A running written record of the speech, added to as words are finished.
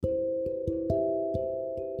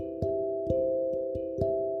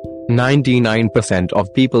99%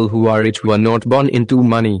 of people who are rich were not born into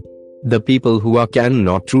money. The people who are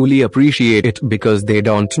cannot truly appreciate it because they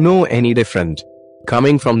don't know any different.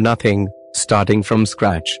 Coming from nothing, starting from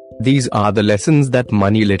scratch, these are the lessons that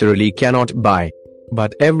money literally cannot buy.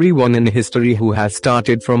 But everyone in history who has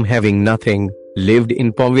started from having nothing, lived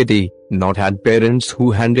in poverty, not had parents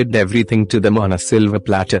who handed everything to them on a silver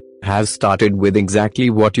platter, has started with exactly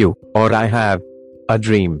what you or I have. A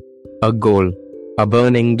dream. A goal. A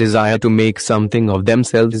burning desire to make something of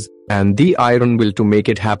themselves, and the iron will to make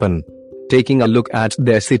it happen. Taking a look at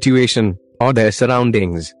their situation, or their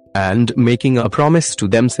surroundings, and making a promise to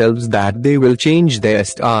themselves that they will change their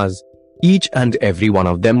stars. Each and every one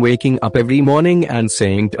of them waking up every morning and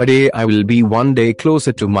saying, today I will be one day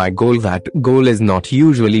closer to my goal. That goal is not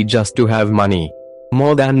usually just to have money.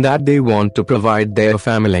 More than that, they want to provide their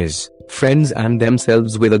families, friends and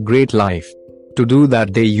themselves with a great life. To do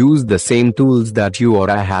that, they use the same tools that you or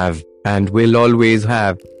I have, and will always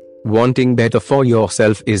have. Wanting better for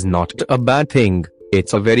yourself is not a bad thing,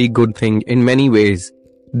 it's a very good thing in many ways.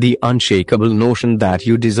 The unshakable notion that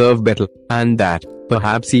you deserve better, and that,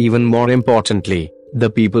 perhaps even more importantly, the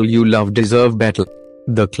people you love deserve better.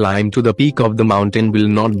 The climb to the peak of the mountain will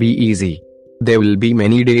not be easy. There will be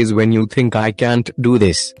many days when you think, I can't do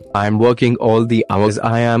this, I'm working all the hours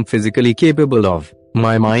I am physically capable of.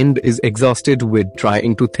 My mind is exhausted with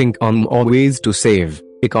trying to think on more ways to save,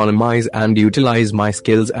 economize and utilize my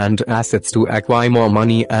skills and assets to acquire more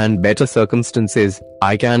money and better circumstances.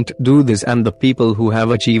 I can't do this, and the people who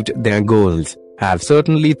have achieved their goals have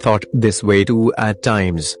certainly thought this way too at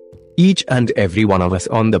times. Each and every one of us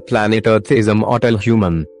on the planet Earth is a mortal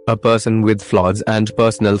human, a person with flaws and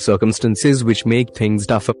personal circumstances which make things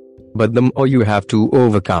tougher. But the more you have to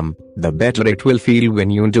overcome, the better it will feel when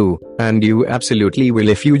you do, and you absolutely will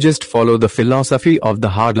if you just follow the philosophy of the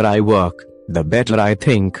harder I work, the better I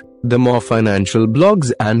think. The more financial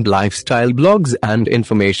blogs and lifestyle blogs and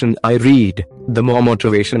information I read, the more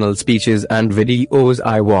motivational speeches and videos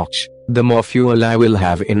I watch, the more fuel I will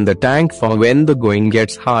have in the tank for when the going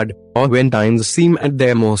gets hard, or when times seem at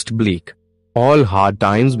their most bleak. All hard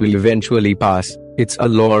times will eventually pass, it's a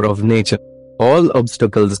law of nature. All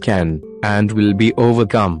obstacles can, and will be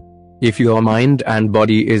overcome. If your mind and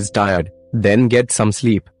body is tired, then get some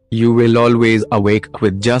sleep. You will always awake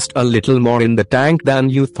with just a little more in the tank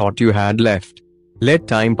than you thought you had left. Let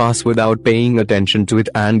time pass without paying attention to it,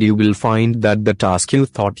 and you will find that the task you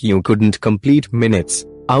thought you couldn't complete minutes,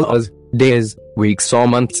 hours, days, weeks or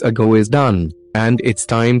months ago is done, and it's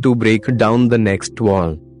time to break down the next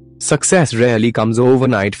wall. Success rarely comes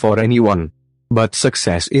overnight for anyone. But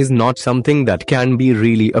success is not something that can be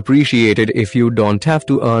really appreciated if you don't have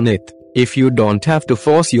to earn it, if you don't have to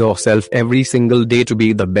force yourself every single day to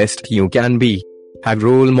be the best you can be. Have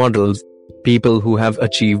role models, people who have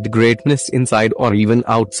achieved greatness inside or even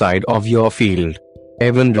outside of your field.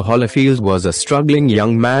 Evander Holyfield was a struggling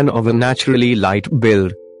young man of a naturally light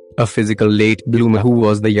build, a physical late bloomer who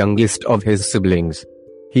was the youngest of his siblings.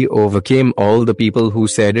 He overcame all the people who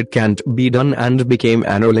said it can't be done and became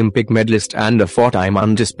an Olympic medalist and a 4-time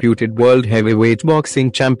undisputed world heavyweight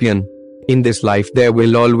boxing champion. In this life there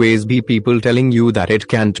will always be people telling you that it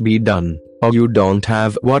can't be done, or you don't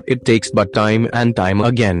have what it takes, but time and time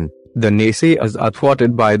again, the naysayers are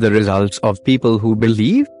thwarted by the results of people who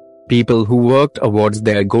believe, people who work towards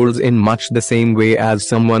their goals in much the same way as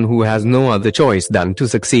someone who has no other choice than to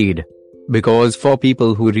succeed. Because for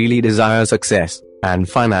people who really desire success, and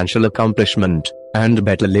financial accomplishment, and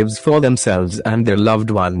better lives for themselves and their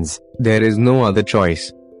loved ones, there is no other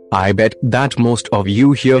choice. I bet that most of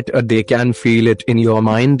you here today can feel it in your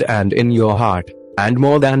mind and in your heart, and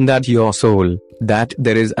more than that your soul, that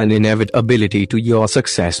there is an inevitability to your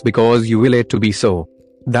success because you will it to be so.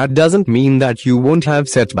 That doesn't mean that you won't have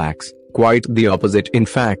setbacks, quite the opposite in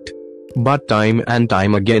fact. But time and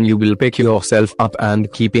time again you will pick yourself up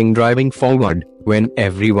and keeping driving forward, when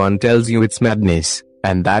everyone tells you it's madness,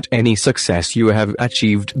 and that any success you have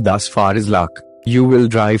achieved thus far is luck. You will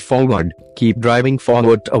drive forward, keep driving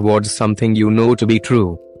forward towards something you know to be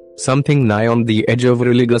true. Something nigh on the edge of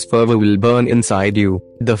religious fervor will burn inside you.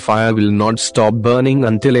 The fire will not stop burning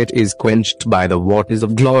until it is quenched by the waters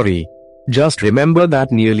of glory. Just remember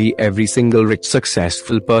that nearly every single rich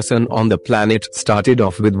successful person on the planet started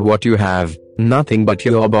off with what you have, nothing but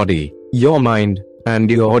your body, your mind, and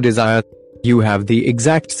your desire. You have the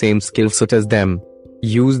exact same skill set as them.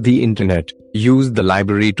 Use the internet, use the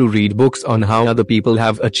library to read books on how other people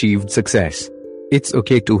have achieved success. It's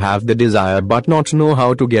okay to have the desire but not know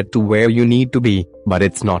how to get to where you need to be, but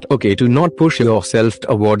it's not okay to not push yourself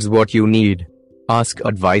towards what you need. Ask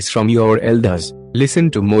advice from your elders,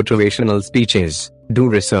 listen to motivational speeches, do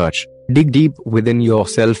research, dig deep within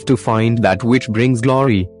yourself to find that which brings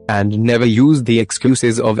glory, and never use the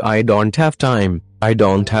excuses of "I don't have time, I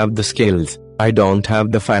don't have the skills, I don't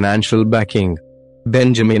have the financial backing."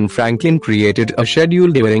 Benjamin Franklin created a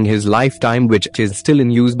schedule during his lifetime which is still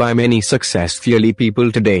in use by many successful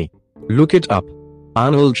people today. Look it up.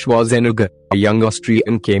 Arnold Schwarzenegger, a young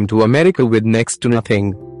Austrian, came to America with next to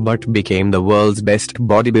nothing, but became the world's best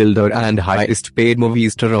bodybuilder and highest paid movie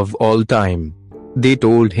star of all time. They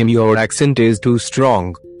told him, "Your accent is too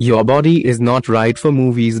strong, your body is not right for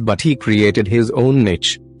movies," but he created his own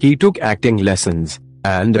niche. He took acting lessons,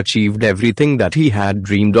 and achieved everything that he had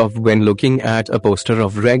dreamed of when looking at a poster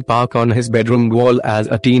of Reg Park on his bedroom wall as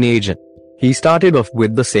a teenager. He started off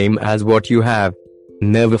with the same as what you have.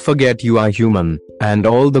 Never forget you are human, and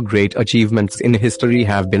all the great achievements in history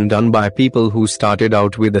have been done by people who started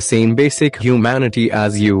out with the same basic humanity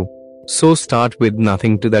as you. So start with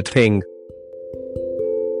nothing to that thing.